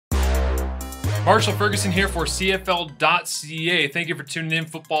Marshall Ferguson here for CFL.ca. Thank you for tuning in,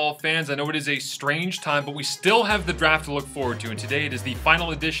 football fans. I know it is a strange time, but we still have the draft to look forward to, and today it is the final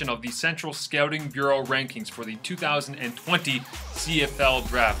edition of the Central Scouting Bureau rankings for the 2020 CFL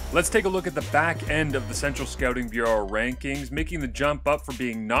Draft. Let's take a look at the back end of the Central Scouting Bureau rankings, making the jump up from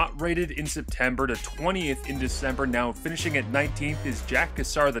being not rated in September to 20th in December. Now finishing at 19th is Jack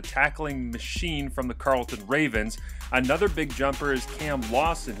Cassar, the tackling machine from the Carleton Ravens. Another big jumper is Cam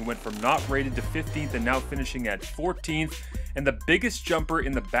Lawson, who went from not rated to 15th and now finishing at 14th. And the biggest jumper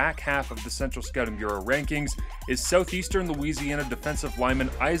in the back half of the Central Scouting Bureau rankings is Southeastern Louisiana defensive lineman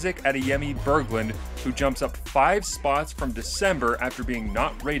Isaac Adeyemi Berglund, who jumps up 5 spots from December after being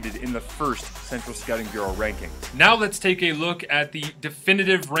not rated in the first Central Scouting Bureau rankings. Now let's take a look at the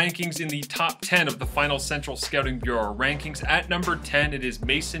definitive rankings in the top 10 of the final Central Scouting Bureau rankings. At number 10, it is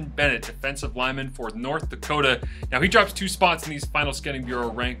Mason Bennett, defensive lineman for North Dakota. Now he drops 2 spots in these final Scouting Bureau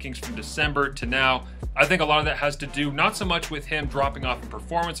rankings from December to now. I think a lot of that has to do not so much with him dropping off in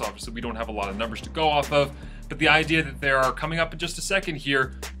performance. Obviously, we don't have a lot of numbers to go off of, but the idea that there are, coming up in just a second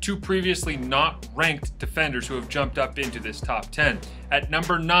here, 2 previously not ranked defenders who have jumped up into this top 10. At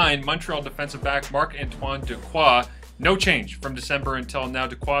number 9, Montreal defensive back Marc-Antoine Dequoy. No change from December until now.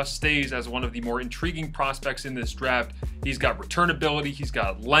 Dequoy stays as one of the more intriguing prospects in this draft. He's got returnability, he's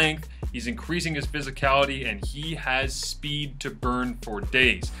got length, he's increasing his physicality, and he has speed to burn for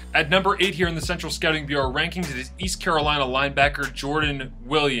days. At number 8 here in the Central Scouting Bureau rankings, it is East Carolina linebacker Jordan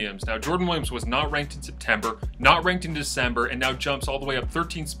Williams. Now, Jordan Williams was not ranked in September, not ranked in December, and now jumps all the way up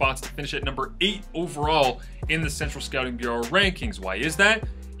 13 spots to finish at number 8 overall in the Central Scouting Bureau rankings. Why is that?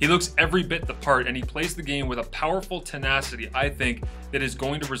 He looks every bit the part, and he plays the game with a powerful tenacity, I think, that is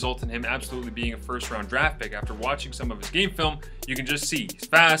going to result in him absolutely being a first-round draft pick. After watching some of his game film, you can just see he's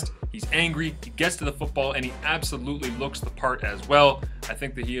fast, he's angry, he gets to the football, and he absolutely looks the part as well. I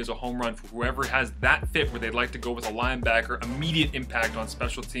think that he is a home run for whoever has that fit where they'd like to go with a linebacker, immediate impact on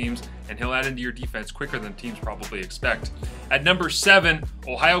special teams, and he'll add into your defense quicker than teams probably expect. At number 7,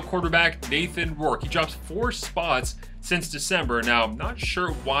 Ohio quarterback Nathan Rourke. He drops 4 spots since December. Now, I'm not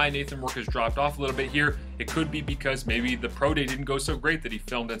sure why Nathan Rourke has dropped off a little bit here. It could be because maybe the pro day didn't go so great that he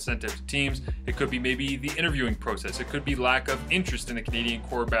filmed and sent it to teams. It could be maybe the interviewing process. It could be lack of interest in a Canadian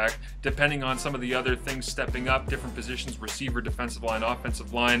quarterback, depending on some of the other things stepping up, different positions, receiver, defensive line,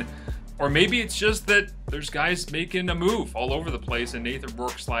 offensive line. Or maybe it's just that there's guys making a move all over the place and Nathan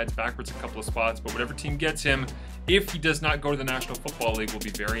Rourke slides backwards a couple of spots. But whatever team gets him, if he does not go to the National Football League, we'll be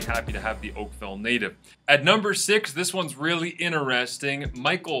very happy to have the Oakville native. At number 6, this one's really interesting.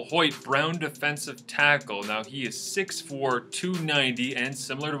 Michael Hoyt, Brown defensive tackle. Now he is 6'4", 290, and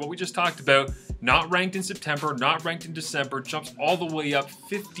similar to what we just talked about, not ranked in September, not ranked in December, jumps all the way up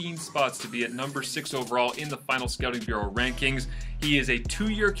 15 spots to be at number 6 overall in the final Scouting Bureau rankings. He is a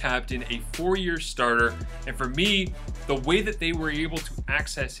 2-year captain, a 4-year starter, and for me, the way that they were able to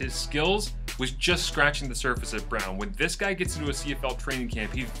access his skills was just scratching the surface at Brown. When this guy gets into a CFL training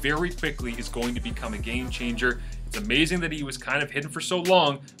camp, he very quickly is going to become a game changer. It's amazing that he was kind of hidden for so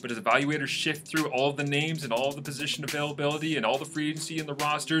long, but as evaluators shift through all of the names and all of the position availability and all the free agency and the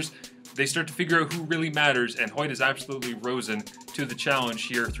rosters, they start to figure out who really matters, and Hoyt has absolutely risen to the challenge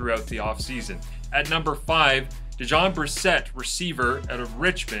here throughout the offseason. At number 5, Dejon Brissett, receiver out of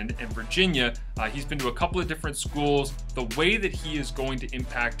Richmond in Virginia. He's been to a couple of different schools. The way that he is going to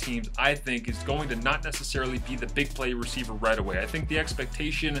impact teams, I think, is going to not necessarily be the big play receiver right away. I think the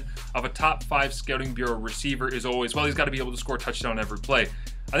expectation of a top 5 Scouting Bureau receiver is always, well, he's got to be able to score a touchdown every play.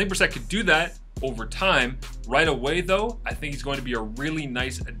 I think Brissett could do that over time. Right away, though, I think he's going to be a really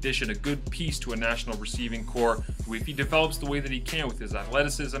nice addition, a good piece to a national receiving corps, who, if he develops the way that he can with his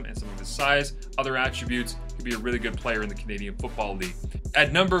athleticism and some of his size, other attributes, could be a really good player in the Canadian Football League.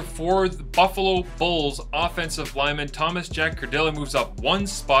 At number 4, the Buffalo Bulls offensive lineman Thomas Jack Cardilla moves up 1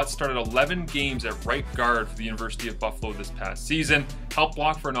 spot, started 11 games at right guard for the University of Buffalo this past season, helped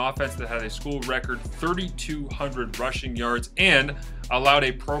block for an offense that had a school record 3,200 rushing yards and allowed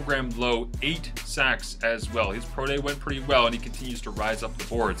a program low 8 sacks as well. His pro day went pretty well, and he continues to rise up the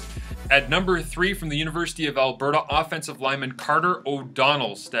boards. At number 3, from the University of Alberta, offensive lineman Carter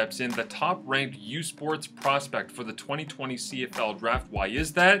O'Donnell steps in, the top-ranked U Sports prospect for the 2020 CFL Draft. Why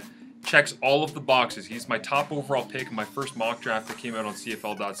is that? Checks all of the boxes. He's my top overall pick in my first mock draft that came out on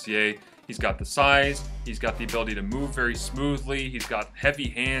CFL.ca. He's got the size, he's got the ability to move very smoothly, he's got heavy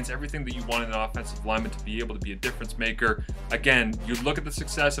hands, everything that you want in an offensive lineman to be able to be a difference maker. Again, you look at the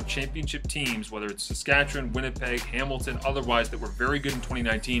success of championship teams, whether it's Saskatchewan, Winnipeg, Hamilton, otherwise, that were very good in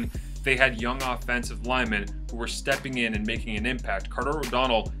 2019. They had young offensive linemen who were stepping in and making an impact. Carter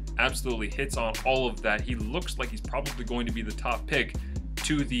O'Donnell absolutely hits on all of that. He looks like he's probably going to be the top pick.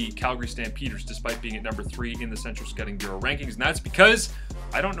 to the Calgary Stampeders, despite being at number 3 in the Central Scouting Bureau rankings. And that's because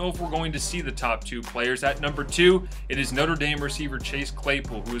I don't know if we're going to see the top 2 players. At number 2, it is Notre Dame receiver Chase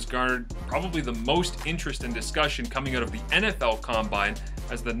Claypool, who has garnered probably the most interest and discussion coming out of the NFL Combine,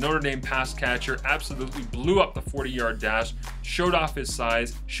 as the Notre Dame pass catcher absolutely blew up the 40-yard dash, showed off his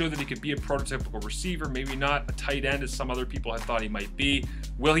size, showed that he could be a prototypical receiver, maybe not a tight end as some other people had thought he might be.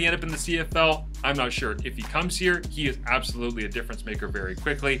 Will he end up in the CFL? I'm not sure. If he comes here, he is absolutely a difference maker very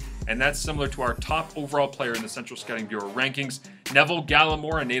quickly, and that's similar to our top overall player in the Central Scouting Bureau rankings, Neville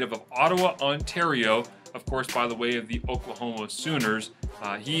Gallimore, a native of Ottawa, Ontario, of course by the way of the Oklahoma Sooners.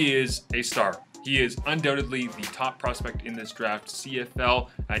 He is a star. He is undoubtedly the top prospect in this draft. CFL.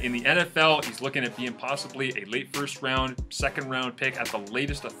 In the NFL, he's looking at being possibly a late first round, second round pick, at the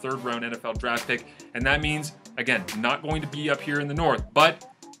latest a third round NFL draft pick. And that means, again, not going to be up here in the north, but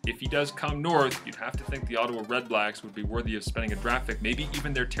if he does come north, you'd have to think the Ottawa Red Blacks would be worthy of spending a draft pick, maybe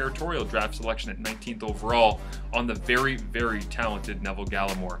even their territorial draft selection at 19th overall on the very, very talented Neville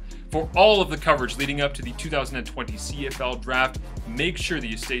Gallimore. For all of the coverage leading up to the 2020 CFL Draft, make sure that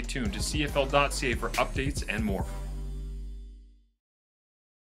you stay tuned to CFL.ca for updates and more.